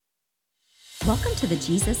Welcome to the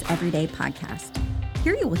Jesus Everyday podcast.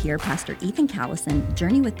 Here you will hear Pastor Ethan Callison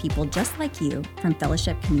journey with people just like you from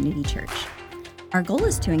Fellowship Community Church. Our goal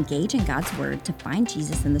is to engage in God's Word to find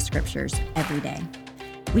Jesus in the Scriptures every day.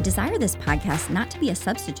 We desire this podcast not to be a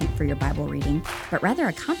substitute for your Bible reading, but rather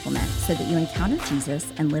a complement so that you encounter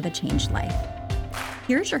Jesus and live a changed life.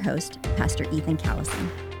 Here's your host, Pastor Ethan Callison.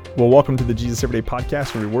 Well, welcome to the Jesus Everyday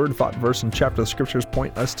Podcast, where your word, thought, verse, and chapter of the Scriptures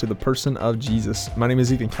point us to the person of Jesus. My name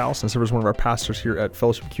is Ethan Callison. I serve as one of our pastors here at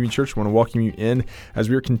Fellowship Community Church. I want to welcome you in as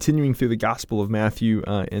we are continuing through the Gospel of Matthew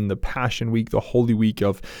in the Passion Week, the Holy Week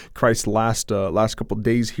of Christ's last couple of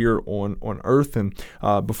days here on earth. And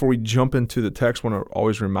before we jump into the text, I want to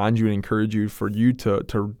always remind you and encourage you for you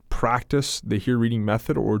to practice the hear reading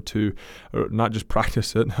method, or not just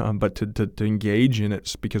practice it, but to engage in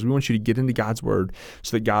it, because we want you to get into God's Word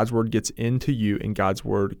so that God's Word gets into you and God's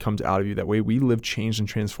Word comes out of you. That way we live changed and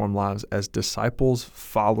transformed lives as disciples,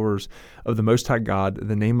 followers of the Most High God,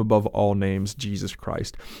 the name above all names, Jesus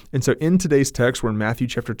Christ. And so in today's text, we're in Matthew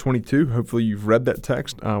chapter 22. Hopefully you've read that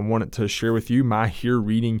text. I wanted to share with you my hear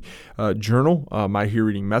reading journal, my hear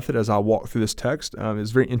reading method as I walk through this text.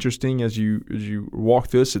 It's very interesting as you walk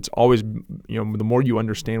through this. It's always, the more you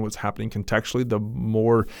understand what's happening contextually, the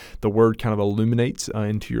more the Word kind of illuminates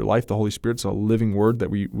into your life. The Holy Spirit's a living Word that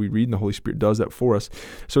we read, and the Holy Spirit does that for us.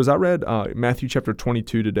 So as I read Matthew chapter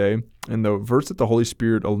 22 today, and the verse that the Holy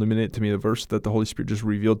Spirit illuminated to me, the verse that the Holy Spirit just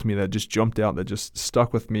revealed to me that just jumped out, that just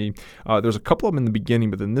stuck with me, there's a couple of them in the beginning,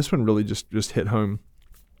 but then this one really just hit home.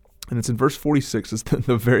 And it's in verse 46. It's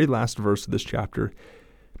the very last verse of this chapter.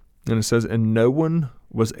 And it says, "And no one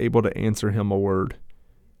was able to answer him a word,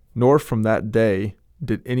 nor from that day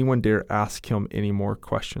did anyone dare ask him any more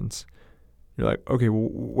questions." You're like, okay, well,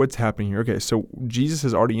 what's happening here? Okay, so Jesus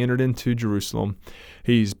has already entered into Jerusalem.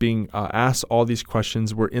 He's being asked all these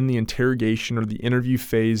questions. We're in the interrogation or the interview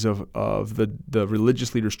phase of the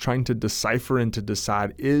religious leaders trying to decipher and to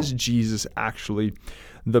decide, is Jesus actually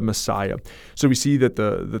the Messiah? So we see that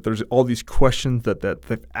there's all these questions that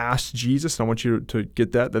they've asked Jesus. And I want you to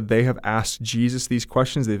get that they have asked Jesus these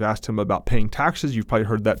questions. They've asked him about paying taxes. You've probably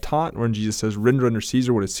heard that taught when Jesus says, "Render unto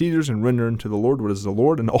Caesar what is Caesar's, and render unto the Lord what is the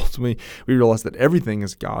Lord." And ultimately, we realize that everything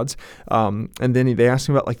is God's. And then they asked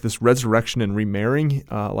him about like this resurrection and remarrying.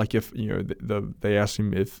 Like if they asked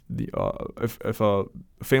him if a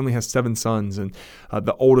family has 7 sons and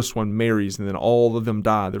the oldest one marries and then all of them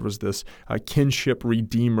die, there was this kinship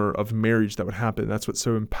redeemer of marriage that would happen. That's what's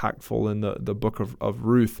so impactful in the book of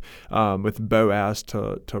Ruth, with Boaz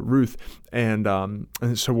to Ruth. And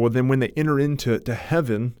so then when they enter into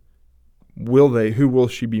heaven, who will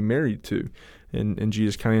she be married to? And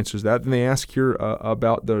Jesus kind of answers that. Then they ask here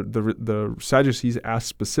about the Sadducees ask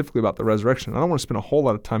specifically about the resurrection. I don't want to spend a whole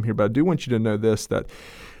lot of time here, but I do want you to know this, that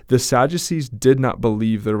the Sadducees did not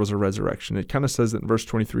believe there was a resurrection. It kind of says that in verse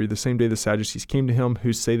 23, the same day the Sadducees came to him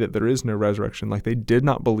who say that there is no resurrection. Like they did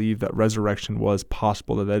not believe that resurrection was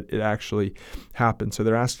possible, that it actually happened. So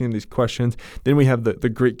they're asking him these questions. Then we have the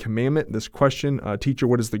great commandment, this question, teacher,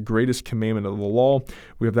 what is the greatest commandment of the law?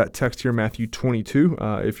 We have that text here, Matthew 22.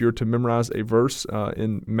 If you're to memorize a verse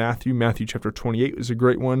in Matthew chapter 28 is a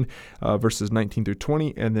great one, verses 19 through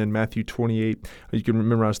 20. And then Matthew 28, you can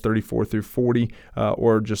memorize 34 through 40,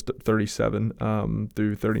 or just 37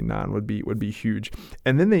 through 39 would be huge.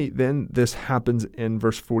 And then this happens in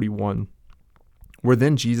verse 41, where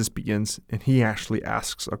then Jesus begins and he actually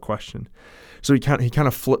asks a question. So he kind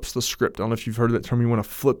of flips the script. I don't know if you've heard of that term. You want to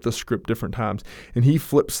flip the script different times. And he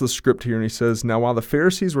flips the script here and he says, "Now while the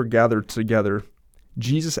Pharisees were gathered together,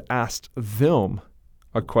 Jesus asked them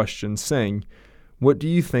a question, saying, 'What do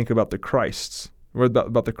you think about the Christ? Or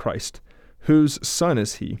about the Christ? Whose son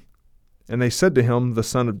is he?' And they said to him, 'The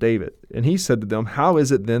son of David.' And he said to them, 'How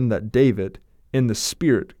is it then that David in the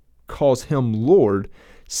Spirit calls him Lord,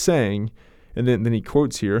 saying,'" and then he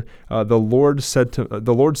quotes here, "The Lord said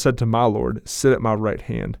to my Lord, sit at my right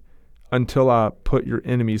hand, until I put your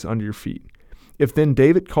enemies under your feet. If then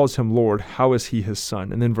David calls him Lord, how is he his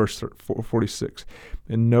son?'" And then verse 46,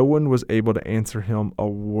 "And no one was able to answer him a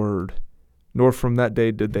word, nor from that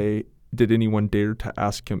day did anyone dare to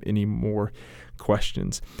ask him any more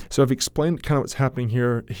questions." So I've explained kind of what's happening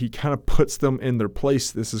here. He kind of puts them in their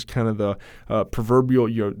place. This is kind of the proverbial,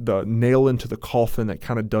 the nail into the coffin that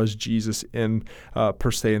kind of does Jesus in per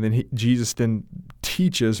se. And then Jesus then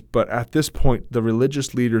teaches, but at this point, the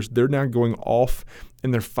religious leaders, they're now going off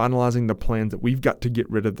and they're finalizing the plans that we've got to get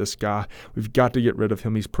rid of this guy. We've got to get rid of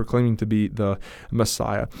him. He's proclaiming to be the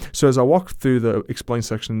Messiah. So as I walk through the explain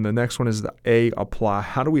section, the next one is the apply.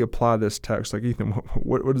 How do we apply this text? Like, Ethan,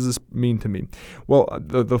 what does this mean to me? Well,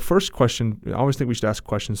 the first question, I always think we should ask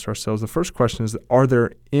questions to ourselves. The first question is, are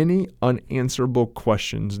there any unanswerable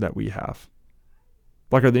questions that we have?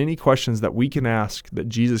 Like, are there any questions that we can ask that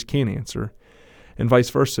Jesus can't answer? And vice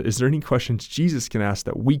versa, is there any questions Jesus can ask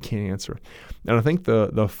that we can't answer? And I think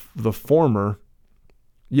the former,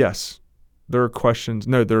 yes, there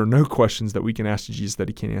are no questions that we can ask Jesus that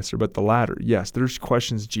he can't answer. But the latter, yes, there's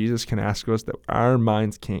questions Jesus can ask us that our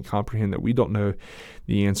minds can't comprehend, that we don't know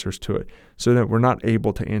the answers to it, so that we're not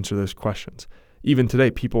able to answer those questions. Even today,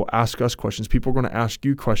 people ask us questions. People are going to ask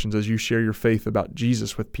you questions as you share your faith about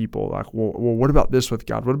Jesus with people. Like, well, what about this with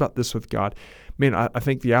God? What about this with God? Man, I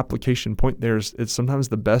think the application point there is, it's sometimes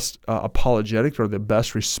the best apologetic or the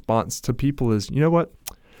best response to people is, you know what?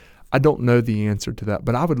 I don't know the answer to that,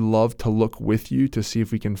 but I would love to look with you to see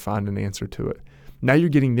if we can find an answer to it. Now you're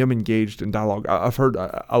getting them engaged in dialogue.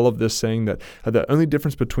 I love this saying that the only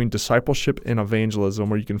difference between discipleship and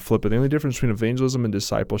evangelism, or you can flip it, the only difference between evangelism and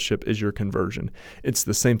discipleship is your conversion. It's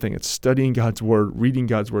the same thing. It's studying God's word, reading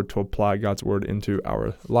God's word to apply God's word into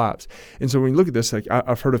our lives. And so when you look at this, like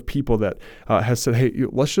I've heard of people that have said, hey,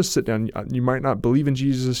 let's just sit down. You might not believe in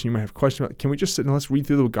Jesus. You might have questions about, can we just sit and let's read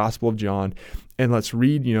through the Gospel of John and let's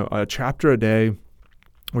read, a chapter a day,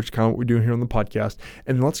 which is kind of what we're doing here on the podcast.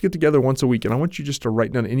 And let's get together once a week. And I want you just to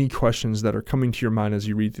write down any questions that are coming to your mind as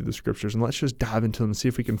you read through the scriptures. And let's just dive into them and see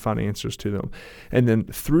if we can find answers to them. And then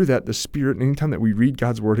through that, the Spirit, anytime that we read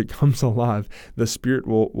God's word, it comes alive. The Spirit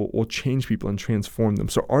will change people and transform them.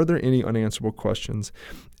 So are there any unanswerable questions?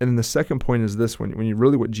 And then the second point is this one. When you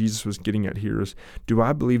really, what Jesus was getting at here is, do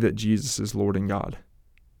I believe that Jesus is Lord and God?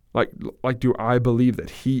 Like, do I believe that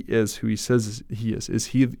he is who he says he is? Is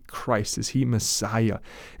he Christ? Is he Messiah?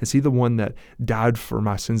 Is he the one that died for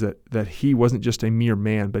my sins, that he wasn't just a mere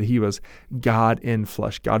man, but he was God in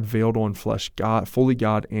flesh, God veiled on flesh, God, fully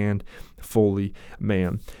God and fully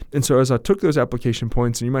man? And so as I took those application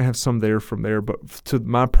points, and you might have some there from there, but to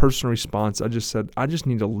my personal response, I just said, I just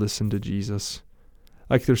need to listen to Jesus.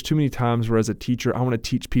 Like, there's too many times where as a teacher, I want to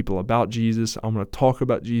teach people about Jesus. I want to talk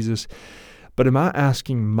about Jesus. But am I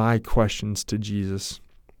asking my questions to Jesus,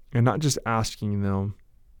 and not just asking them,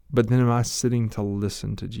 but then am I sitting to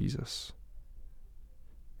listen to Jesus?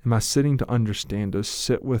 Am I sitting to understand, to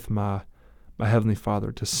sit with my Heavenly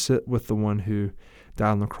Father, to sit with the one who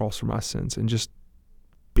died on the cross for my sins, and just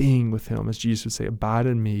being with him, as Jesus would say, abide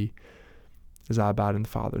in me as I abide in the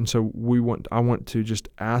Father. And so I want to just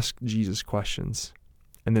ask Jesus questions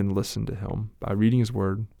and then listen to him by reading his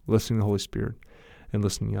word, listening to the Holy Spirit, and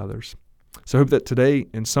listening to others. So I hope that today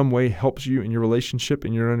in some way helps you in your relationship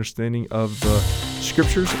and your understanding of the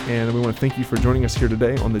scriptures. And we want to thank you for joining us here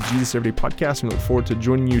today on the Jesus Everyday Podcast. We look forward to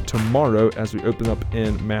joining you tomorrow as we open up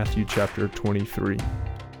in Matthew chapter 23.